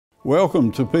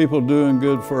Welcome to People Doing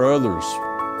Good for Others.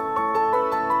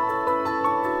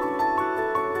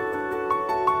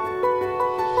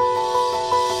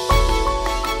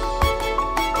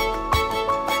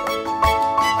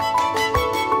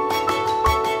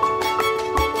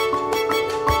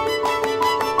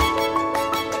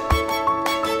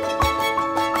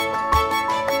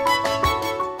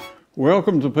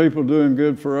 Welcome to People Doing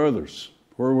Good for Others,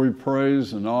 where we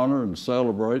praise and honor and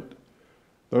celebrate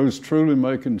those truly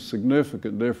making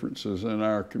significant differences in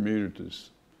our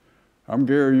communities. I'm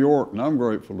Gary York, and I'm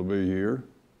grateful to be here.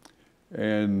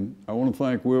 And I want to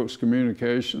thank Wilkes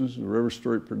Communications and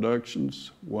RiverStreet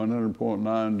Productions, 100.9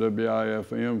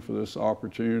 WIFM for this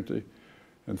opportunity.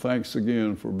 And thanks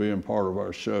again for being part of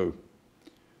our show.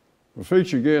 The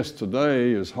featured guest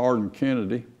today is Hardin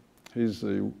Kennedy. He's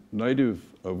the native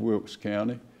of Wilkes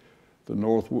County, the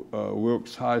North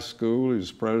Wilkes High School.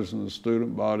 He's president of the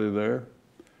student body there.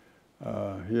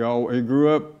 He grew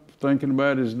up thinking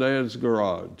about his dad's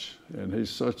garage, and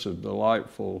he's such a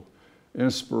delightful,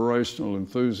 inspirational,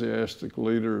 enthusiastic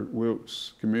leader at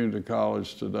Wilkes Community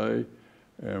College today.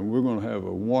 And we're going to have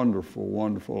a wonderful,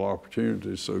 wonderful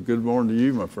opportunity. So good morning to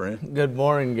you, my friend. Good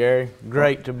morning, Gary.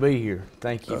 Great to be here.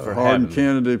 Thank you for having me. Hardin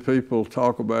Kennedy, people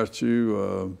talk about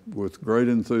you with great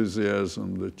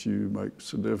enthusiasm that you make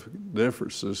significant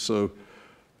differences. So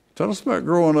tell us about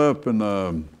growing up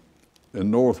in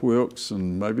North Wilkes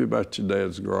and maybe about your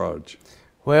dad's garage.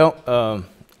 Well,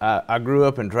 I grew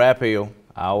up in Trap Hill.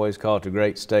 I always call it the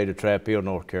great state of Trap Hill,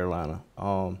 North Carolina.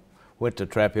 Went to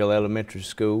Trap Hill Elementary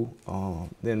School,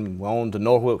 then on to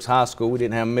North Wilkes High School. We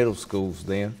didn't have middle schools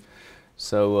then.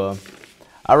 So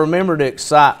I remember the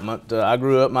excitement. I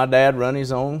grew up, my dad run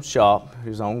his own shop,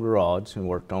 his own garage, and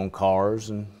worked on cars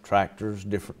and tractors,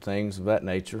 different things of that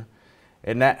nature.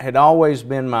 And that had always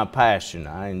been my passion.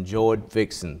 I enjoyed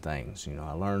fixing things. You know,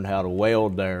 I learned how to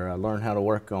weld there. I learned how to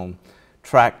work on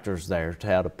tractors there,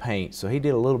 how to paint. So he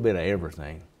did a little bit of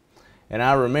everything. And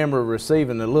I remember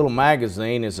receiving a little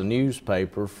magazine as a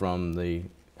newspaper from the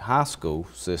high school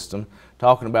system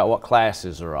talking about what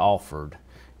classes are offered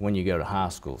when you go to high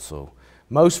school. So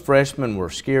most freshmen were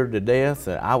scared to death.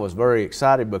 I was very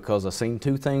excited because I seen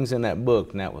two things in that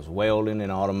book, and that was welding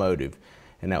and automotive,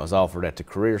 and that was offered at the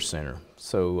Career Center.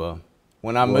 So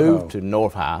when I moved to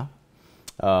North High,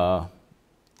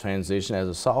 transition as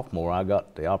a sophomore, I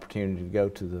got the opportunity to go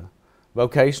to the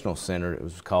vocational center, it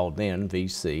was called then,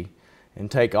 VC, and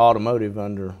take automotive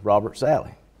under Robert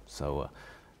Salley. So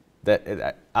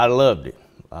I loved it.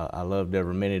 I loved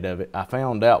every minute of it. I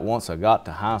found out once I got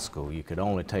to high school, you could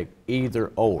only take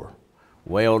either or,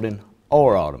 welding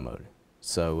or automotive.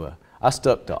 So I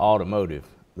stuck to automotive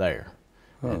there.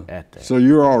 So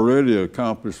you're already an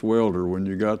accomplished welder when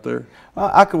you got there?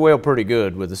 I could weld pretty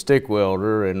good with a stick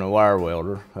welder and a wire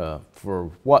welder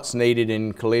for what's needed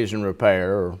in collision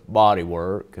repair or body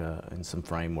work and some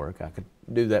frame work. I could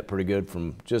do that pretty good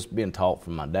from just being taught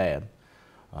from my dad.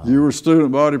 You were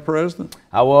student body president?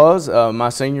 I was. My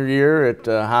senior year at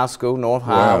high school, North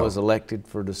High, I was elected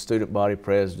for the student body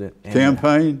president. And,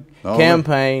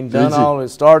 campaign? Done all it.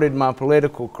 Started my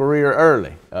political career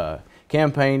early.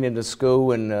 Campaigned in the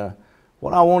school, and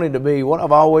what I wanted to be, what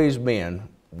I've always been,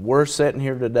 we're sitting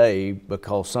here today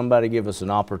because somebody gave us an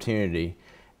opportunity,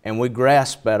 and we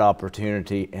grasped that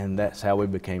opportunity, and that's how we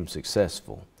became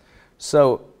successful.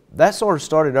 So that sort of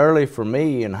started early for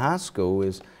me in high school.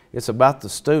 It's about the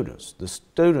students. The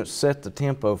students set the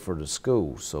tempo for the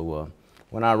school. So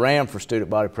when I ran for student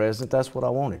body president, that's what I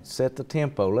wanted. Set the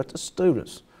tempo, let the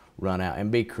students run out and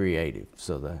be creative.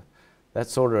 So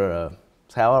that's sort of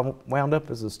how I wound up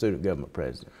as a student government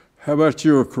president. How about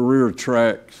your career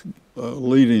track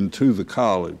leading to the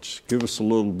college? Give us a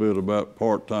little bit about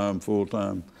part-time,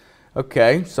 full-time.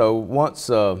 Okay, so once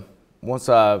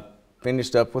I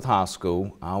finished up with high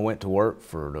school, I went to work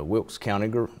for the Wilkes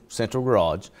County Central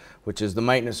Garage, which is the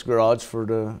maintenance garage for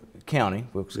the county,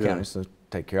 Wilkes County, so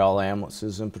take care of all the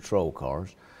ambulances and patrol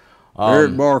cars.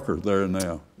 Eric Barker there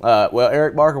now. Well,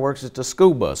 Eric Barker works at the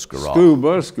school bus garage. School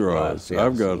bus garage. Yeah,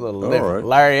 I've got a little different. Right.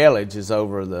 Larry Elledge is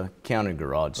over the county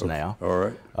garage now.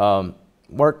 All right.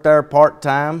 Worked there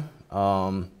part-time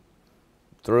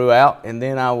throughout, and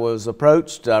then I was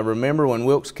approached. I remember when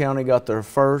Wilkes County got their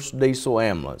first diesel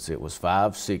ambulance. It was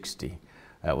 560.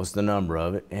 That was the number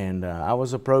of it. And I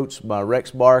was approached by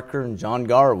Rex Barker and John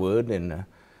Garwood and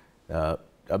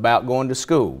about going to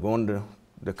school, going to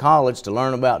the college to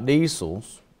learn about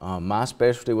diesels. My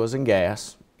specialty was in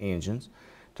gas engines,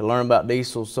 to learn about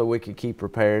diesels so we could keep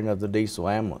repairing of the diesel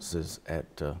ambulances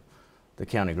at the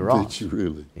county garage. Did you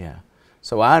really? Yeah.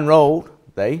 So I enrolled.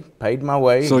 They paid my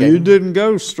way. So you didn't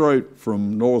go straight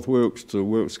from North Wilkes to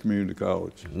Wilkes Community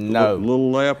College? No. A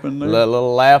little lap in there?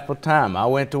 Little lap of time. I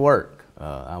went to work.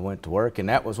 And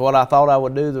that was what I thought I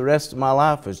would do the rest of my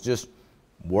life, was just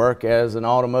work as an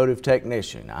automotive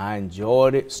technician. I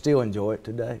enjoyed it, still enjoy it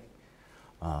today.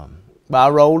 But I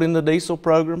rolled in the diesel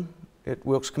program at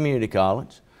Wilkes Community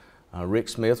College. Rick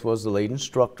Smith was the lead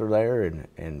instructor there,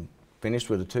 and finished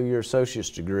with a 2-year associate's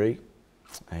degree,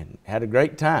 and had a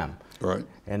great time. Right.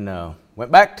 And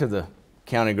went back to the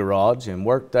county garage and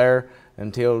worked there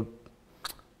until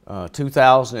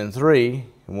 2003,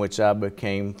 in which I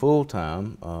became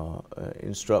full-time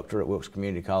instructor at Wilkes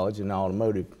Community College in the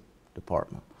automotive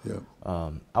department.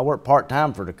 Yeah. I worked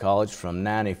part-time for the college from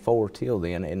 '94 till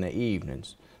then in the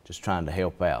evenings, just trying to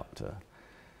help out.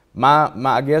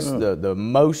 I guess the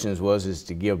motions is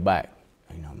to give back.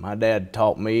 You know, my dad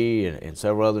taught me, and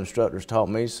several other instructors taught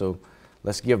me, so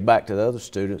let's give back to the other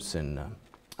students. And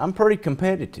I'm pretty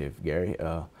competitive, Gary.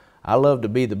 I love to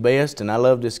be the best, and I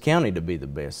love this county to be the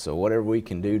best. So whatever we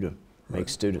can do to make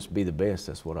students be the best,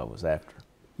 that's what I was after.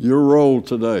 Your role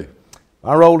today?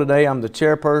 My role today, I'm the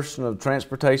chairperson of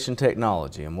transportation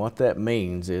technology, and what that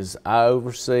means is I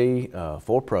oversee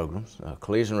 4 programs: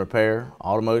 collision repair,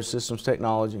 automotive systems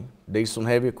technology, diesel and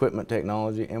heavy equipment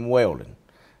technology, and welding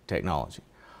technology.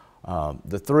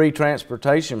 The 3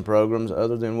 transportation programs,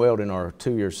 other than welding, are a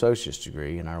 2-year associate's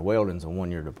degree, and our welding's a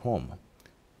 1-year diploma.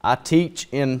 I teach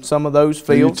in some of those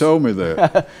fields. You told me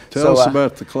that. Tell us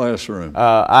about the classroom.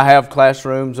 I have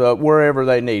classrooms wherever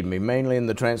they need me, mainly in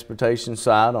the transportation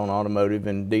side on automotive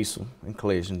and diesel and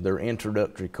collision. They're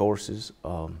introductory courses.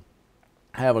 I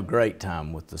have a great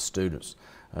time with the students.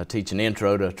 Teaching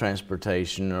intro to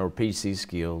transportation or PC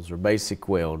skills or basic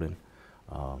welding.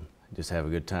 Just have a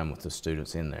good time with the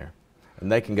students in there.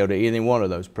 And they can go to any one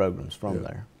of those programs from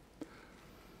there.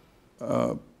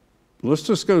 Let's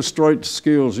just go straight to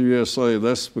SkillsUSA.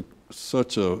 That's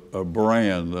such a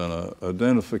brand and an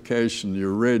identification,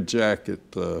 your red jacket.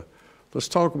 Let's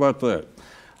talk about that.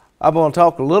 I want to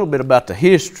talk a little bit about the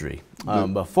history.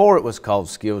 Before it was called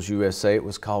SkillsUSA, it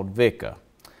was called VICA.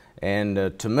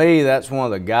 And to me, that's one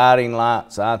of the guiding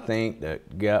lights, I think, that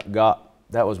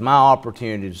that was my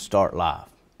opportunity to start life.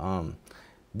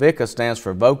 VICA stands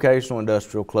for Vocational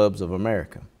Industrial Clubs of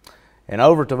America. And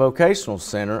over at the Vocational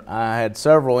Center, I had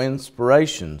several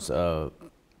inspirations.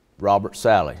 Robert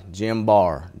Salley, Jim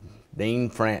Barr, Dean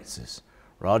Francis,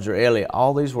 Roger Elliott,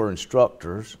 all these were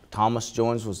instructors. Thomas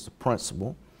Jones was the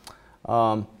principal.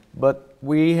 But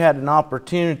we had an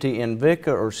opportunity in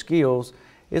VICA or Skills.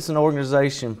 It's an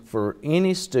organization for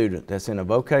any student that's in a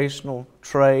vocational,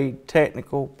 trade,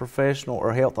 technical, professional,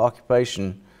 or health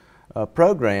occupation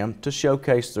program to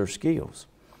showcase their skills.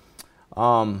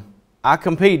 I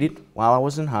competed while I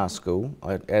was in high school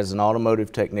as an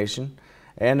automotive technician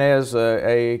and as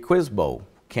a quiz bowl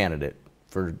candidate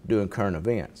for doing current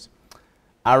events.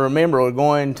 I remember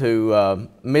going to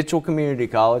Mitchell Community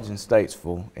College in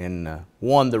Statesville and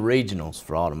won the regionals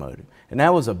for automotive. And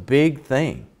that was a big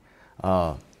thing.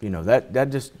 You know, that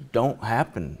just don't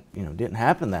happen, you know, didn't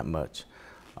happen that much.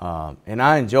 And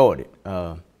I enjoyed it.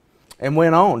 And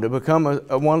went on to become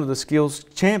one of the skills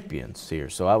champions here.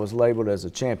 So I was labeled as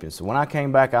a champion. So when I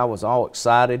came back, I was all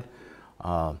excited.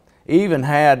 Even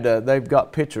had, they've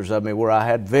got pictures of me where I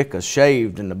had VICA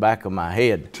shaved in the back of my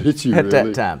head. Did you at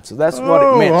really? that time. So that's what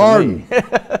it meant Hardin. to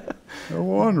me. Oh,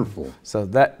 wonderful. So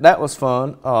that was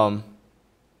fun.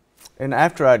 And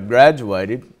after I'd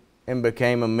graduated and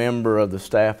became a member of the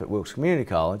staff at Wilkes Community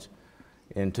College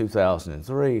in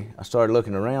 2003, I started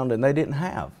looking around and they didn't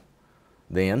have.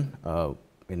 Then,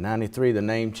 in '93, the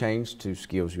name changed to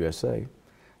SkillsUSA.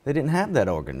 They didn't have that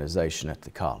organization at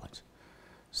the college.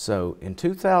 So in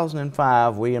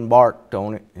 2005, we embarked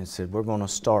on it and said, we're going to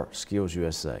start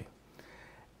SkillsUSA.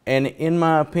 And in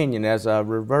my opinion, as I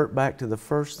revert back to the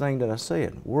first thing that I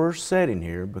said, we're sitting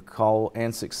here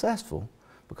and successful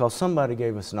because somebody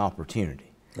gave us an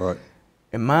opportunity. Right.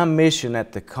 And my mission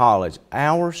at the college,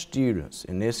 our students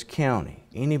in this county,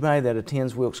 anybody that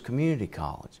attends Wilkes Community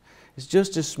College, is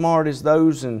just as smart as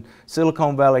those in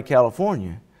Silicon Valley,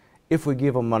 California, if we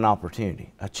give them an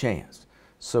opportunity, a chance.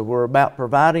 So we're about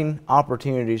providing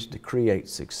opportunities to create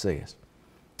success.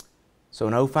 So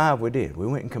in '05 we did. We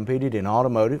went and competed in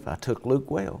automotive. I took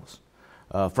Luke Wells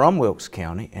from Wilkes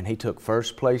County, and he took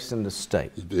first place in the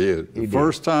state. He did.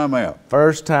 First time out.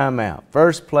 First time out.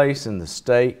 First place in the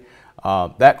state.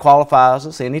 That qualifies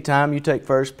us. Anytime you take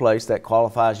first place, that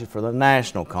qualifies you for the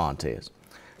national contest.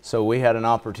 So we had an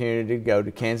opportunity to go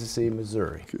to Kansas City,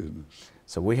 Missouri. Goodness.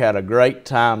 So we had a great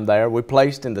time there. We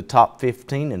placed in the top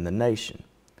 15 in the nation.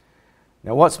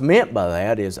 Now what's meant by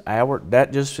that is that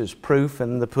just is proof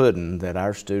in the pudding that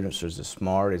our students are as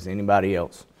smart as anybody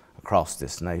else across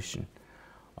this nation.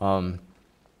 The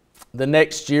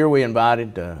next year we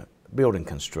invited building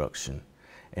construction,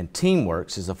 and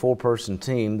Teamworks is a 4-person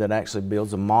team that actually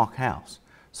builds a mock house.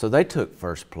 So they took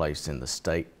first place in the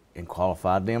state and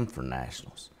qualified them for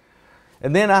nationals.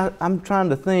 And then I'm trying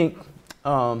to think,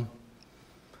 in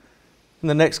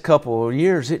the next couple of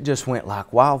years it just went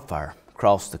like wildfire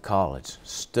across the college.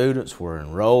 Students were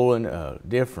enrolling,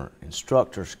 different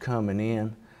instructors coming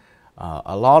in.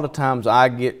 A lot of times I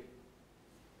get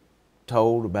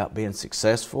told about being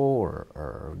successful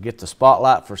or get the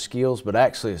spotlight for skills, but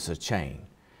actually it's a chain.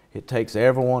 It takes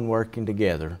everyone working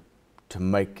together to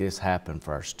make this happen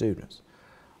for our students.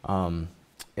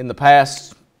 In the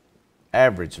past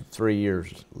average of 3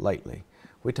 years lately,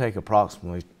 we take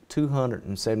approximately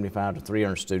 275 to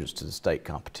 300 students to the state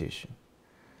competition.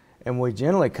 And we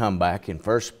generally come back in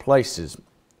first places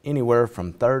anywhere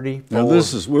from 34. Now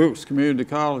this is Wilkes Community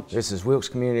College? This is Wilkes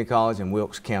Community College and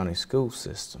Wilkes County school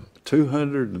system.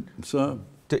 200 and some?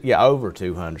 Yeah, over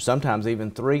 200, sometimes even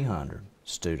 300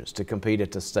 students to compete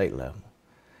at the state level.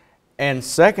 And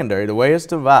secondary, the way it's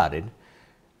divided,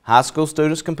 high school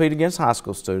students compete against high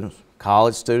school students,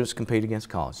 college students compete against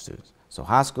college students. So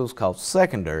high school is called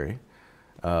secondary,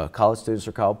 college students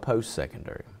are called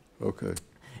post-secondary. Okay.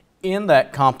 In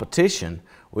that competition,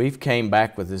 we've came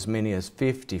back with as many as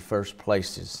 50 first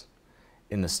places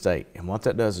in the state. And what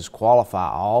that does is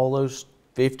qualify all those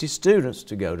 50 students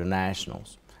to go to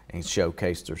nationals and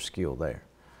showcase their skill there.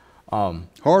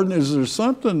 Hardin, is there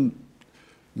something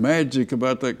magic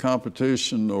about that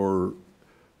competition, or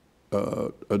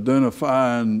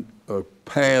identifying a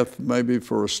path maybe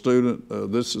for a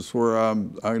student? This is where I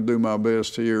can do my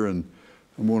best here and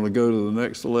I'm going to go to the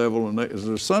next level. And is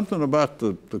there something about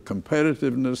the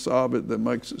competitiveness of it that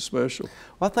makes it special?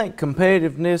 Well, I think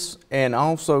competitiveness and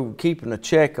also keeping a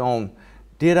check on,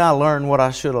 did I learn what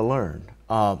I should have learned?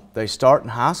 They start in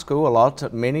high school.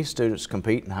 Many students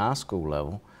compete in high school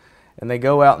level, and they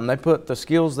go out and they put the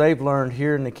skills they've learned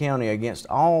here in the county against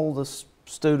all the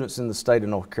students in the state of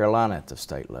North Carolina at the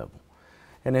state level.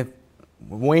 And if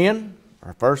we win,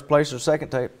 or first place or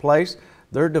second place,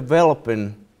 they're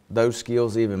developing those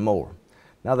skills even more.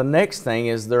 Now the next thing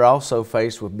is they're also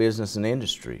faced with business and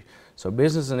industry. So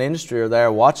business and industry are there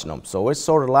watching them. So it's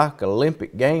sort of like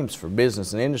Olympic Games for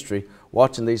business and industry,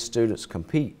 watching these students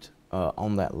compete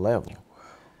on that level.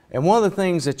 And one of the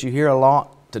things that you hear a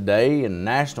lot today in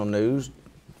national news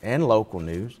and local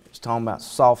news is talking about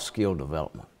soft skill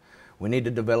development. We need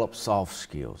to develop soft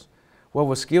skills. Well,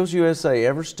 with SkillsUSA,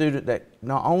 every student, that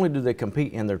not only do they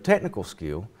compete in their technical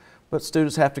skill, but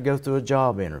students have to go through a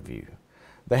job interview.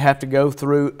 They have to go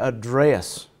through a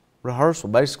dress rehearsal,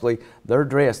 basically their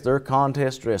dress, their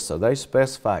contest dress, so they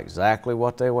specify exactly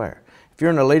what they wear. If you're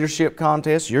in a leadership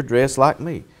contest, you're dressed like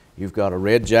me. You've got a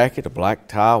red jacket, a black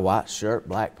tie, white shirt,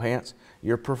 black pants.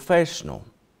 You're professional,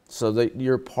 so that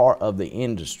you're part of the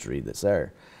industry that's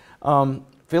there.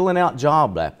 Filling out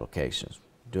job applications,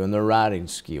 doing their writing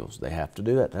skills, they have to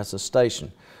do that. That's a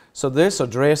station. So this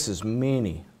addresses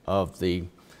many of the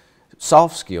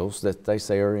soft skills that they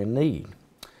say are in need.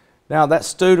 Now that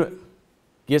student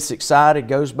gets excited,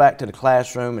 goes back to the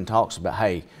classroom and talks about,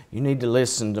 hey, you need to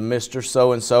listen to Mr.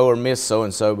 So-and-so or Miss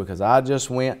So-and-so because I just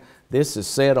went, this is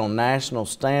set on national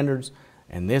standards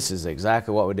and this is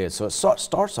exactly what we did. So it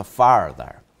starts a fire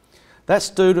there. That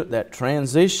student that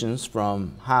transitions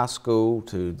from high school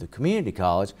to the community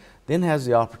college then has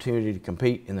the opportunity to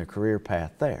compete in their career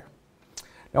path there.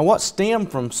 Now what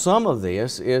stemmed from some of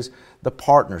this is the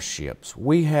partnerships.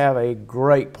 We have a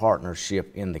great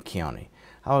partnership in the county.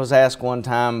 I was asked one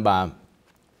time by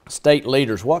state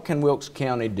leaders, what can Wilkes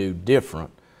County do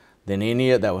different than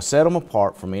any that will set them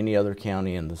apart from any other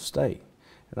county in the state?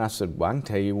 And I said, well, I can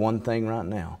tell you one thing right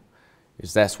now,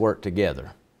 is that's work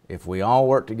together. If we all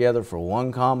work together for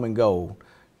one common goal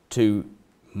to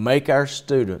make our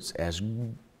students as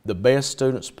the best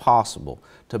students possible,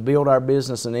 to build our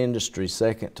business and industry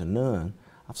second to none,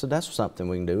 I said that's something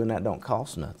we can do and that don't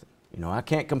cost nothing. You know, I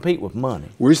can't compete with money.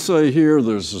 We say here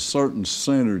there's a certain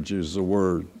synergy is the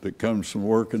word that comes from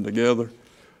working together,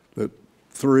 that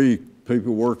 3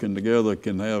 people working together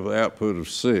can have an output of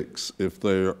 6 if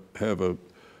they have a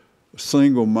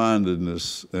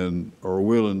single-mindedness and are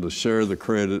willing to share the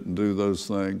credit and do those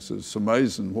things. It's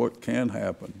amazing what can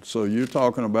happen. So you're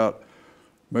talking about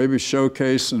maybe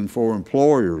showcasing for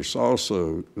employers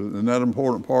also. Isn't that an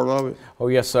important part of it? Oh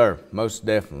yes, sir, most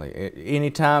definitely. Any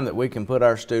time that we can put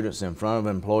our students in front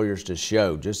of employers to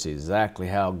show just exactly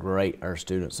how great our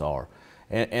students are,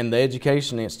 and the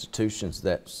education institutions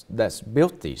that's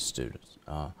built these students.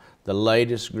 the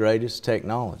latest, greatest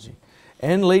technology,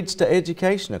 and leads to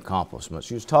education accomplishments.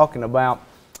 You was talking about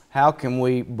how can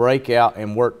we break out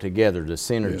and work together, the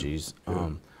synergies.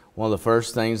 One of the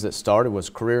first things that started was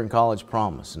Career and College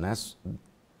Promise, and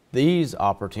these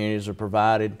opportunities are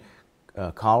provided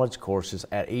college courses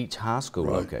at each high school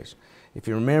location. If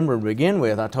you remember to begin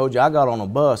with, I told you I got on a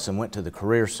bus and went to the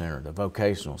Career Center, the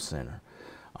Vocational Center.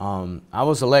 I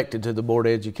was elected to the Board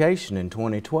of Education in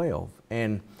 2012,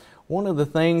 and one of the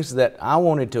things that I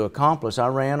wanted to accomplish, I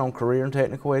ran on career and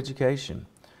technical education.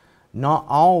 Not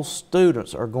all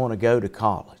students are going to go to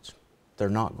college. They're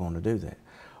not going to do that.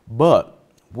 But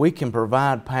we can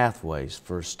provide pathways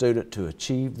for a student to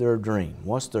achieve their dream.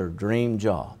 What's their dream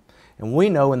job? And we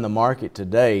know in the market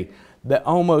today that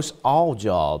almost all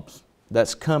jobs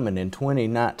that's coming in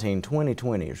 2019,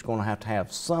 2020 is going to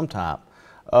have some type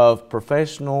of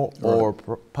professional or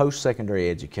post-secondary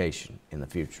education in the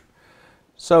future.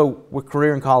 So with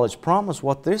Career and College Promise,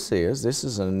 what this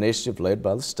is an initiative led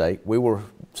by the state. We were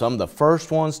some of the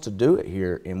first ones to do it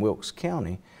here in Wilkes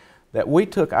County, that we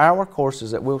took our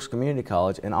courses at Wilkes Community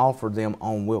College and offered them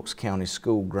on Wilkes County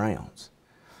school grounds,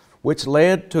 which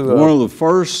led to one of the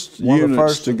first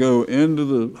units to go into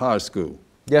the high school.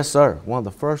 Yes, sir. One of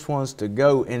the first ones to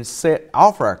go and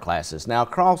offer our classes. Now,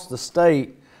 across the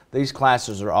state, these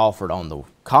classes are offered on the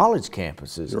college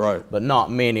campuses, but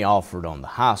not many offered on the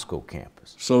high school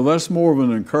campus. So that's more of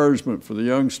an encouragement for the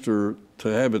youngster to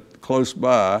have it close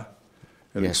by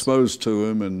and exposed to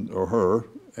him or her.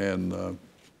 And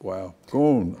wow,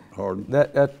 go on, Hardin.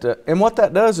 And what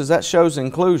that does is that shows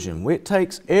inclusion. It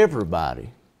takes everybody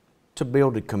to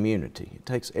build a community. It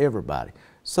takes everybody.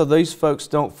 So these folks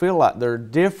don't feel like they're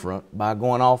different by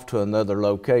going off to another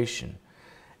location.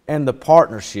 And the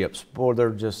partnerships, boy, they're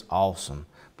just awesome.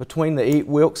 Between the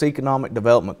Wilkes Economic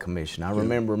Development Commission, I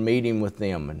remember meeting with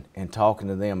them and talking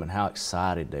to them and how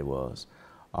excited they was.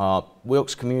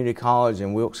 Wilkes Community College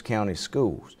and Wilkes County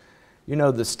Schools. You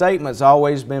know, the statement's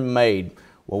always been made,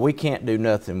 well, we can't do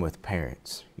nothing with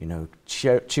parents. You know,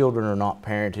 children are not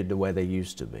parented the way they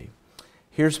used to be.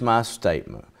 Here's my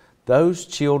statement. Those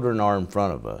children are in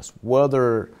front of us,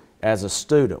 whether as a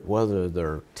student, whether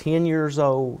they're 10 years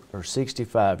old or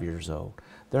 65 years old,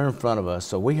 they're in front of us.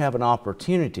 So we have an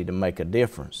opportunity to make a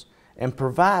difference and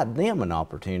provide them an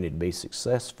opportunity to be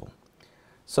successful.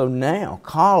 So now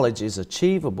college is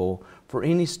achievable for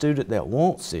any student that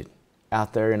wants it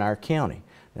out there in our county.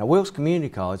 Now, Wilkes Community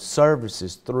College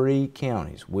services 3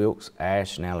 counties, Wilkes,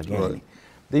 Ashe, and Allegheny.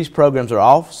 These programs are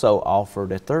also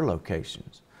offered at their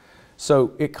locations.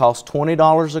 So it costs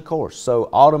 $20 a course. So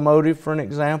automotive, for an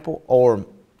example, or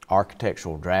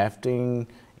architectural drafting,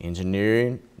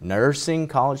 engineering, nursing,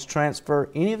 college transfer,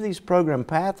 any of these program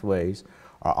pathways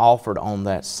are offered on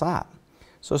that site.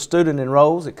 So a student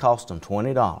enrolls, it costs them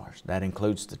 $20. That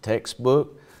includes the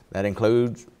textbook, that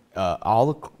includes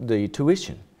all the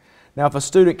tuition. Now, if a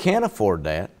student can't afford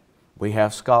that, we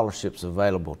have scholarships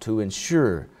available to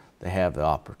ensure they have the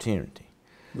opportunity.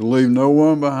 Leave no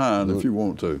one behind if you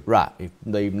want to. Right.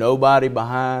 Leave nobody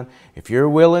behind. If you're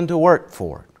willing to work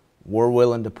for it, we're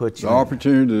willing to put you in. The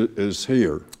opportunity is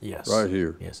here. Yes. Right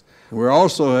here. Yes. We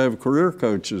also have career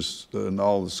coaches in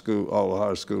all the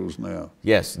high schools now.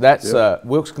 Yes, that's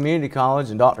Wilkes Community College,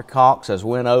 and Dr. Cox has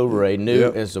went over a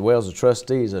new, as well as the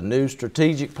trustees, a new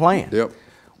strategic plan. Yep.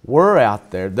 We're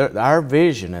out there. Our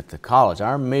vision at the college,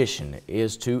 our mission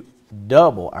is to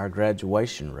double our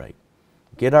graduation rate.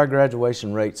 Get our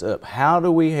graduation rates up. How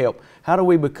do we help? How do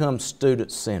we become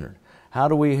student-centered? How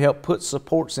do we help put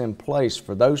supports in place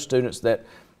for those students that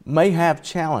may have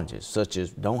challenges, such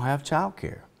as don't have child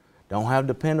care, don't have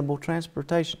dependable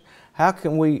transportation? How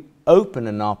can we open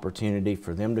an opportunity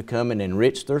for them to come and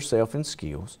enrich themselves in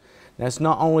skills? That's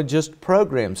not only just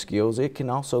program skills, it can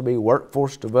also be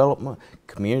workforce development,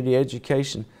 community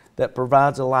education that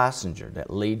provides a licensure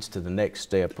that leads to the next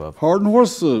step of. Hardin,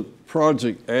 what's the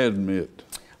Project Admit?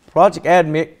 Project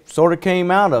Admit sort of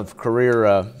came out of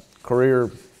our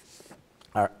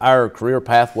career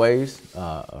pathways.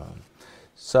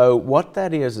 So what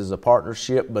that is a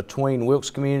partnership between Wilkes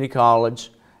Community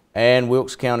College and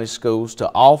Wilkes County Schools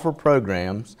to offer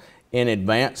programs in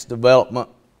advanced development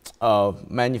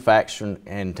of manufacturing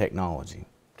and technology.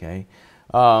 Okay,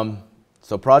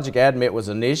 so Project Admit was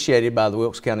initiated by the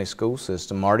Wilkes County School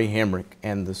System, Marty Hemrick,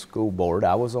 and the school board.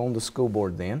 I was on the school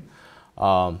board then.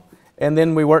 And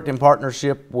then we worked in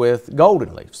partnership with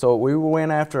Golden Leaf. So we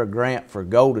went after a grant for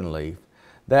Golden Leaf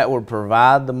that would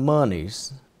provide the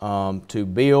monies to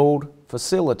build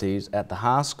facilities at the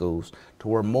high schools to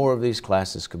where more of these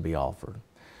classes could be offered.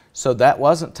 So that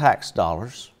wasn't tax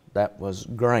dollars. That was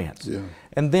grants. Yeah.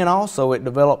 And then also it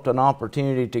developed an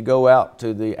opportunity to go out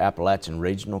to the Appalachian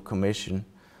Regional Commission,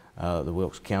 the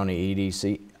Wilkes County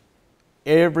EDC,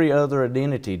 every other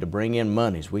identity to bring in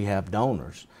monies. We have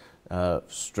donors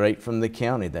straight from the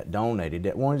county that donated,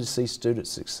 that wanted to see student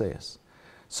success.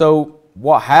 So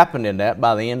what happened in that,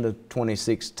 by the end of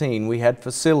 2016, we had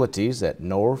facilities at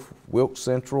North, Wilkes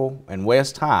Central, and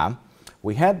West High.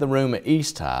 We had the room at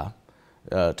East High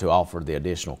to offer the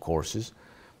additional courses,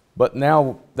 but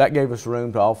now that gave us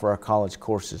room to offer our college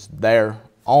courses there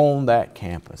on that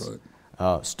campus.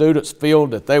 Right. Students feel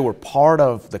that they were part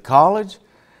of the college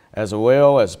as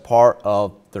well as part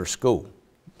of their school.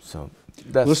 So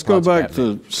that's Let's go back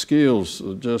to skills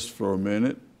just for a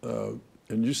minute.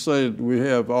 And you said we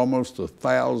have almost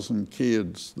 1,000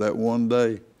 kids that one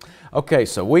day. Okay,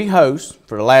 so we host,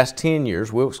 for the last 10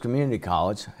 years, Wilkes Community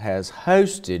College has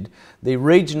hosted the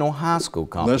regional high school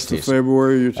competition. That's the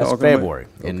February you're talking about? That's February.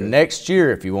 Okay. And next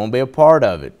year, if you want to be a part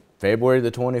of it, February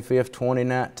the 25th,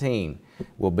 2019,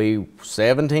 will be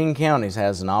 17 counties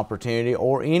has an opportunity,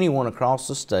 or anyone across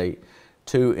the state,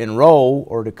 to enroll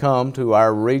or to come to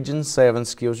our Region 7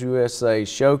 SkillsUSA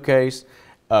showcase,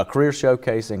 career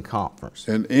showcase and conference.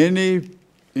 And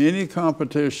any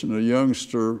competition a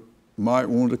youngster might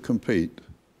want to compete,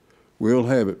 we'll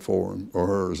have it for him or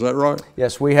her. Is that right?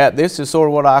 Yes, we have. This is sort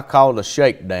of what I call a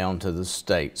shakedown to the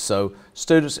state. So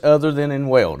students other than in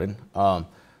welding,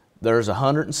 there's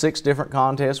 106 different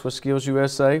contests with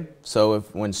SkillsUSA. So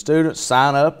when students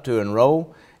sign up to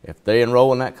enroll, if they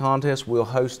enroll in that contest, we'll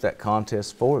host that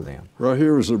contest for them. Right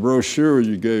here is a brochure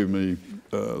you gave me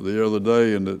the other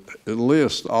day, and it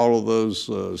lists all of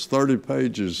those 30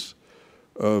 pages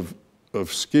of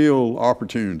skill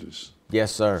opportunities.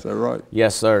 Yes, sir. Is that right?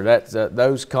 Yes, sir.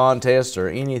 Those contests are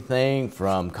anything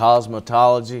from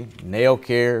cosmetology, nail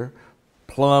care,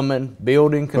 plumbing,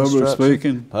 building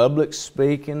construction, public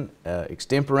speaking,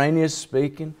 extemporaneous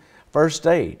speaking, first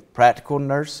aid, practical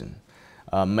nursing,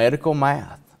 medical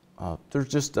math. There's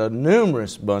just a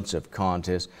numerous bunch of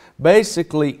contests.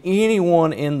 Basically,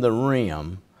 anyone in the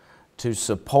rim to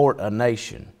support a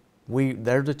nation.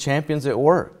 They're the champions at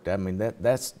work. I mean,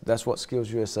 that's what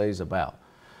SkillsUSA is about.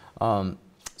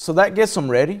 So that gets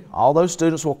them ready. All those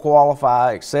students will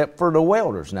qualify except for the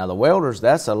welders. Now the welders,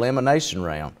 that's an elimination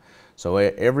round. So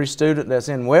every student that's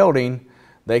in welding,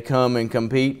 they come and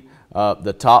compete.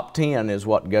 The top 10 is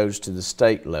what goes to the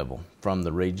state level from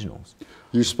the regionals.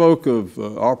 You spoke of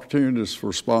opportunities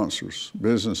for sponsors,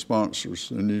 business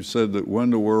sponsors, and you said that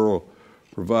Window World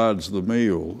provides the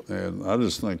meal, and I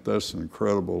just think that's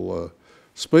incredible.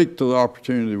 Speak to the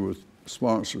opportunity with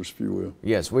sponsors, if you will.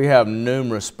 Yes, we have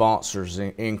numerous sponsors,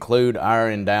 include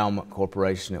our endowment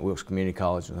corporation at Wilkes Community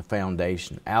College and the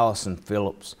foundation. Allison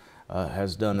Phillips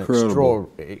has done an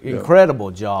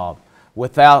incredible job.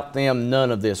 Without them, none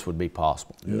of this would be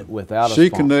possible. Yeah. Without a She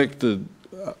sponsor. Connected,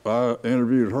 I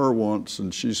interviewed her once,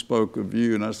 and she spoke of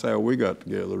you, and that's how we got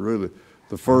together, really.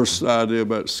 The first idea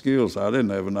about skills, I didn't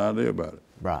have an idea about it.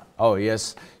 Right. Oh,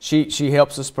 yes. She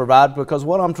helps us provide, because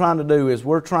what I'm trying to do is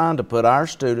we're trying to put our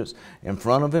students in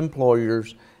front of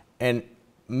employers, and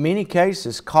many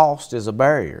cases cost is a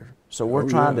barrier. So we're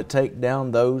trying to take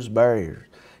down those barriers.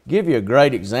 Give you a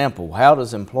great example. How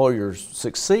does employers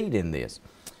succeed in this?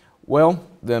 Well,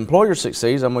 the employer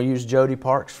succeeds. I'm going to use Jody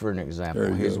Parks for an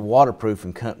example. He's a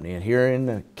waterproofing company here in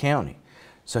the county.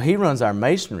 So he runs our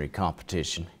masonry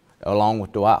competition along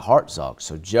with Dwight Hartzog.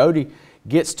 So Jody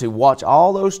gets to watch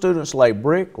all those students lay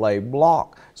brick, lay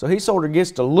block. So he sort of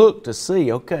gets to look to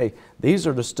see, okay, these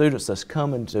are the students that's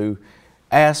coming to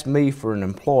ask me for an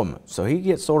employment. So he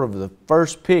gets sort of the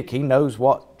first pick. He knows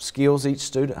what skills each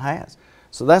student has.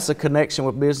 So that's a connection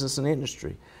with business and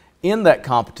industry. In that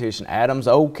competition, Adams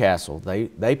Oldcastle,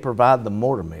 they provide the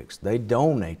mortar mix. They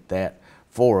donate that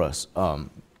for us,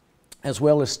 as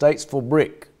well as Statesville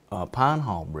Brick, Pine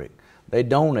Hall Brick. They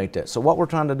donate that. So what we're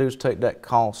trying to do is take that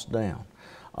cost down.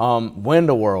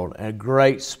 Window World, a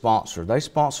great sponsor. They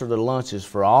sponsor the lunches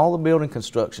for all the building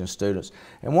construction students.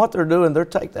 And what they're doing, they're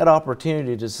taking that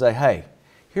opportunity to say, hey,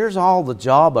 here's all the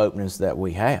job openings that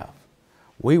we have.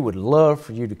 We would love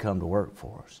for you to come to work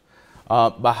for us.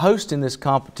 By hosting this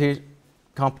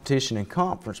competition and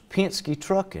conference, Penske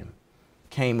Trucking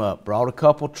came up, brought a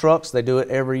couple trucks. They do it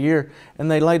every year, and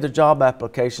they lay the job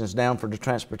applications down for the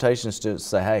transportation students to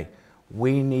say, hey,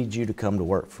 we need you to come to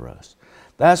work for us.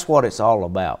 That's what it's all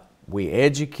about. We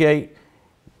educate,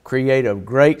 create a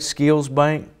great skills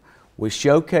bank. We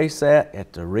showcase that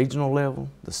at the regional level,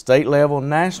 the state level,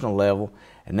 national level,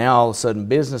 and now all of a sudden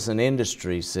business and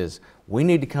industry says, we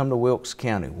need to come to Wilkes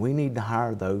County. We need to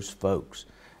hire those folks.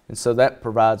 And so that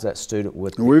provides that student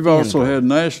with And we've also had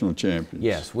national champions.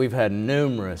 Yes, we've had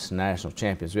numerous national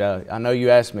champions. I know you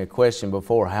asked me a question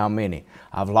before, how many?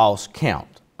 I've lost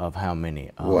count of how many.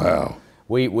 Wow.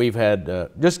 We've had,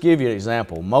 just to give you an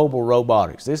example, mobile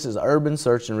robotics. This is urban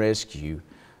search and rescue.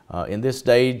 In this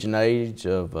day and age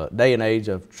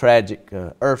of tragic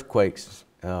earthquakes,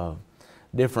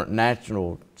 different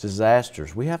natural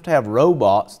disasters, we have to have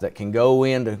robots that can go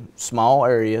into small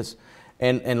areas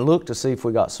and look to see if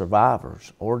we got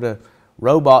survivors, or the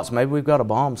robots, maybe we've got a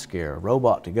bomb scare, a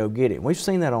robot to go get it. We've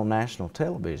seen that on national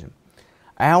television.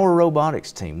 Our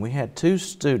robotics team, we had 2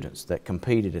 students that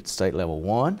competed at state level,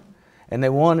 won, and they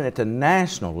won at the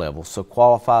national level, so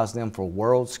qualifies them for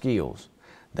world skills.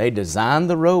 They designed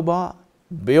the robot,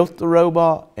 built the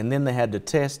robot, and then they had to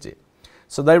test it.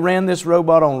 So they ran this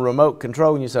robot on remote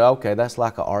control, and you say, okay, that's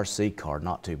like a RC car,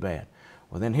 not too bad.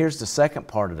 Well, then here's the second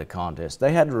part of the contest.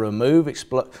 They had to remove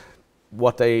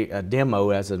what they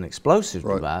demo as an explosive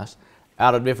device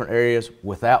out of different areas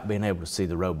without being able to see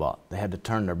the robot. They had to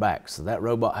turn their back, so that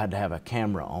robot had to have a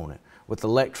camera on it with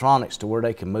electronics to where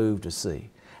they can move to see.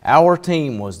 Our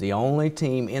team was the only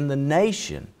team in the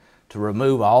nation to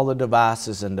remove all the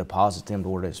devices and deposit them to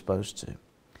where they're supposed to.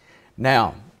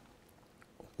 Now,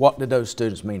 what did those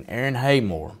students mean? Aaron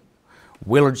Haymore,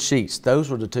 Willard Sheets, those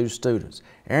were the 2 students.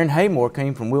 Aaron Haymore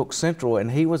came from Wilkes Central, and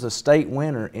he was a state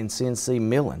winner in CNC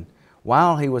milling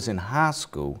while he was in high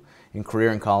school in career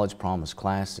and college promise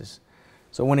classes.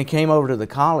 So when he came over to the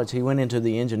college, he went into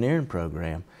the engineering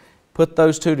program. Put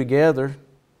those 2 together,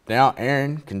 now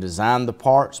Aaron can design the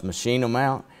parts, machine them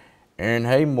out. Aaron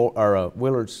Haymore, or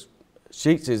Willard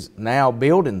Sheets, is now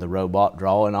building the robot,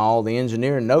 drawing all the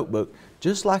engineering notebook,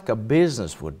 just like a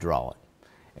business would draw it,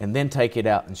 and then take it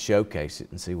out and showcase it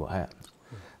and see what happens.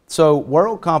 So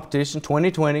world competition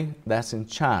 2020, that's in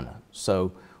China.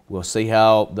 So we'll see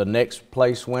how the next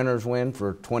place winners win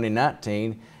for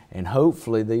 2019, and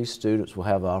hopefully these students will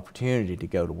have the opportunity to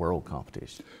go to world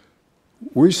competition.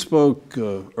 We spoke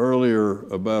earlier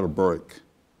about a break,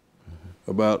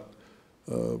 about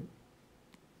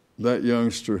that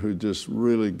youngster who just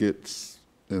really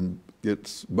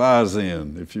buys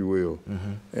in, if you will.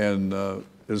 And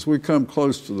as we come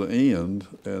close to the end,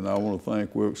 and I want to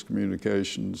thank Wilkes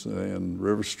Communications and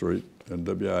RiverStreet and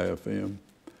WIFM,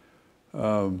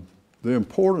 the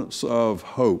importance of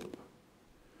hope,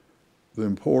 the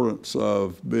importance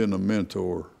of being a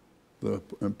mentor, the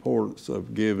importance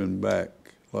of giving back,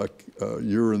 like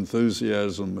your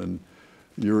enthusiasm and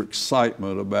your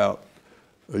excitement about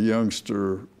a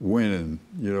youngster winning,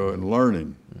 you know, and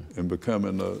learning and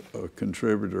becoming a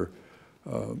contributor.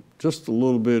 Just a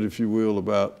little bit, if you will,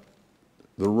 about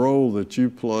the role that you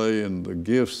play and the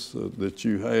gifts that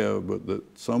you have, but that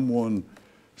someone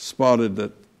spotted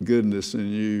that goodness in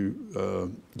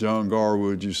you. John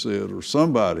Garwood, you said, or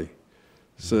somebody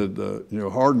said, you know,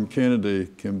 Hardin Kennedy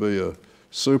can be a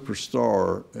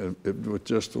superstar with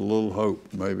just a little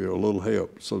hope, maybe a little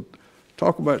help. So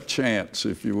talk about chance,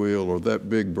 if you will, or that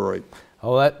big break.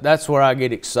 Oh, that's where I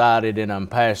get excited and I'm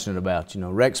passionate about. You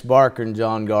know, Rex Barker and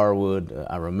John Garwood,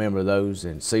 I remember those,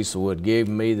 and Cecil Wood gave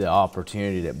me the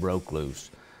opportunity that broke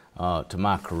loose to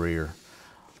my career.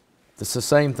 It's the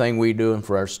same thing we doing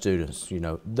for our students. You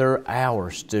know, they're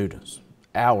our students.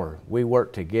 We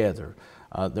work together.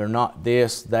 They're not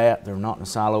this, that, they're not in a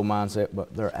silo mindset,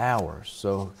 but they're ours.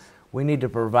 So we need to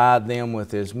provide them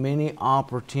with as many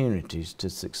opportunities to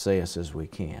success as we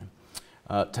can.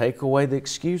 Take away the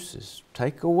excuses,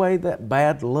 take away that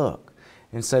bad luck,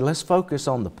 and say, let's focus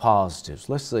on the positives.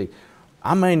 Let's see,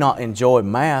 I may not enjoy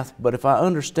math, but if I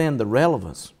understand the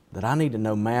relevance, that I need to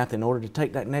know math in order to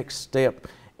take that next step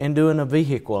in doing a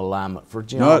vehicle alignment for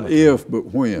geometry. Not if, but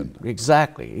when.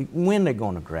 Exactly, when they're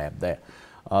going to grab that.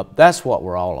 That's what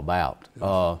we're all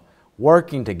about.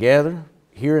 Working together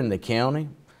here in the county,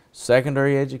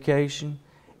 secondary education,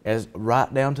 as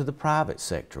right down to the private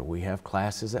sector. We have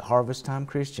classes at Harvest Time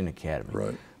Christian Academy.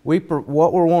 Right.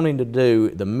 What we're wanting to do,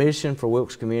 the mission for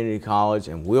Wilkes Community College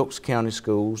and Wilkes County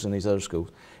schools and these other schools,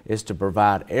 is to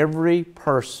provide every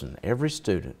person, every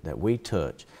student that we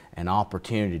touch an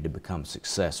opportunity to become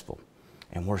successful.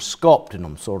 And we're sculpting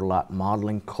them sort of like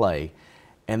modeling clay,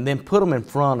 and then put them in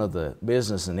front of the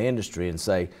business and industry and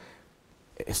say,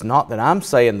 it's not that I'm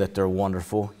saying that they're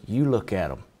wonderful, you look at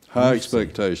them. High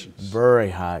expectations. Very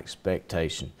high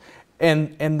expectation.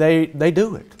 And they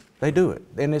do it. They do it.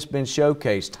 And it's been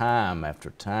showcased time after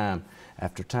time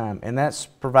after time. And that's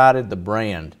provided the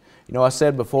brand. You know, I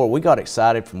said before, we got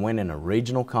excited from winning a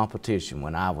regional competition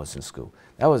when I was in school.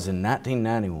 That was in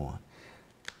 1991.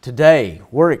 Today,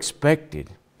 we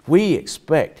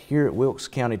expect here at Wilkes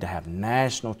County to have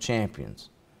national champions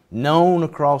known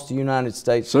across the United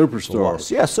States. Superstars.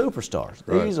 Yeah, superstars.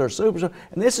 Right. These are superstars.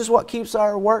 And this is what keeps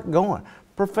our work going.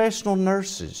 Professional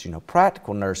nurses, you know,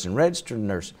 practical nursing, registered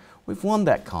nurse. We've won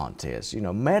that contest. You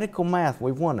know, medical math,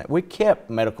 we've won that. We kept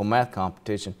medical math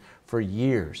competition for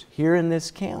years here in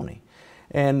this county.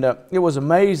 And it was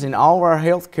amazing. All of our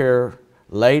healthcare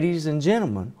ladies and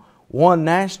gentlemen won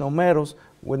national medals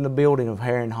when the building of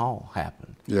Herring Hall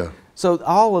happened. Yeah. So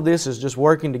all of this is just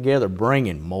working together,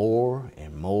 bringing more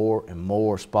and more and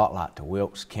more spotlight to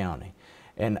Wilkes County.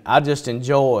 And I just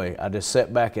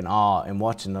sit back in awe and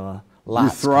watching the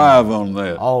lights. You thrive on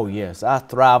that. Oh yes, I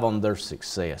thrive on their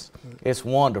success. It's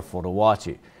wonderful to watch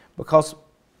it, because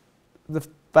the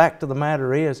fact of the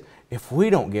matter is, if we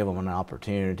don't give them an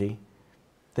opportunity,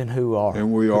 then who are?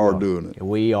 And we are doing it.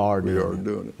 We are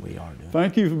doing it. We are doing it.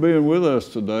 Thank you for being with us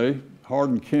today.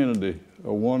 Hardin Kennedy,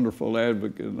 a wonderful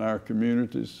advocate in our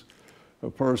communities, a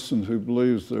person who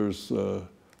believes there's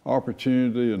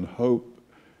opportunity and hope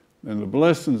and the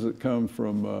blessings that come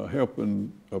from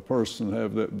helping a person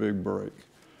have that big break.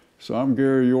 So I'm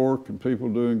Gary York, and People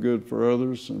Doing Good for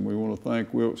Others, and we want to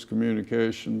thank Wilkes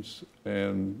Communications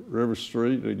and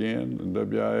RiverStreet again and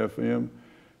WIFM,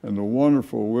 and the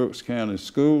wonderful Wilkes County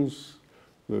Schools,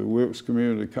 the Wilkes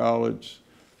Community College,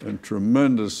 and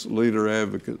tremendous leader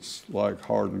advocates like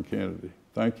Hardin Kennedy.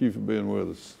 Thank you for being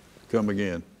with us. Come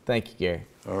again. Thank you, Gary.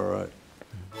 All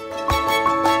right.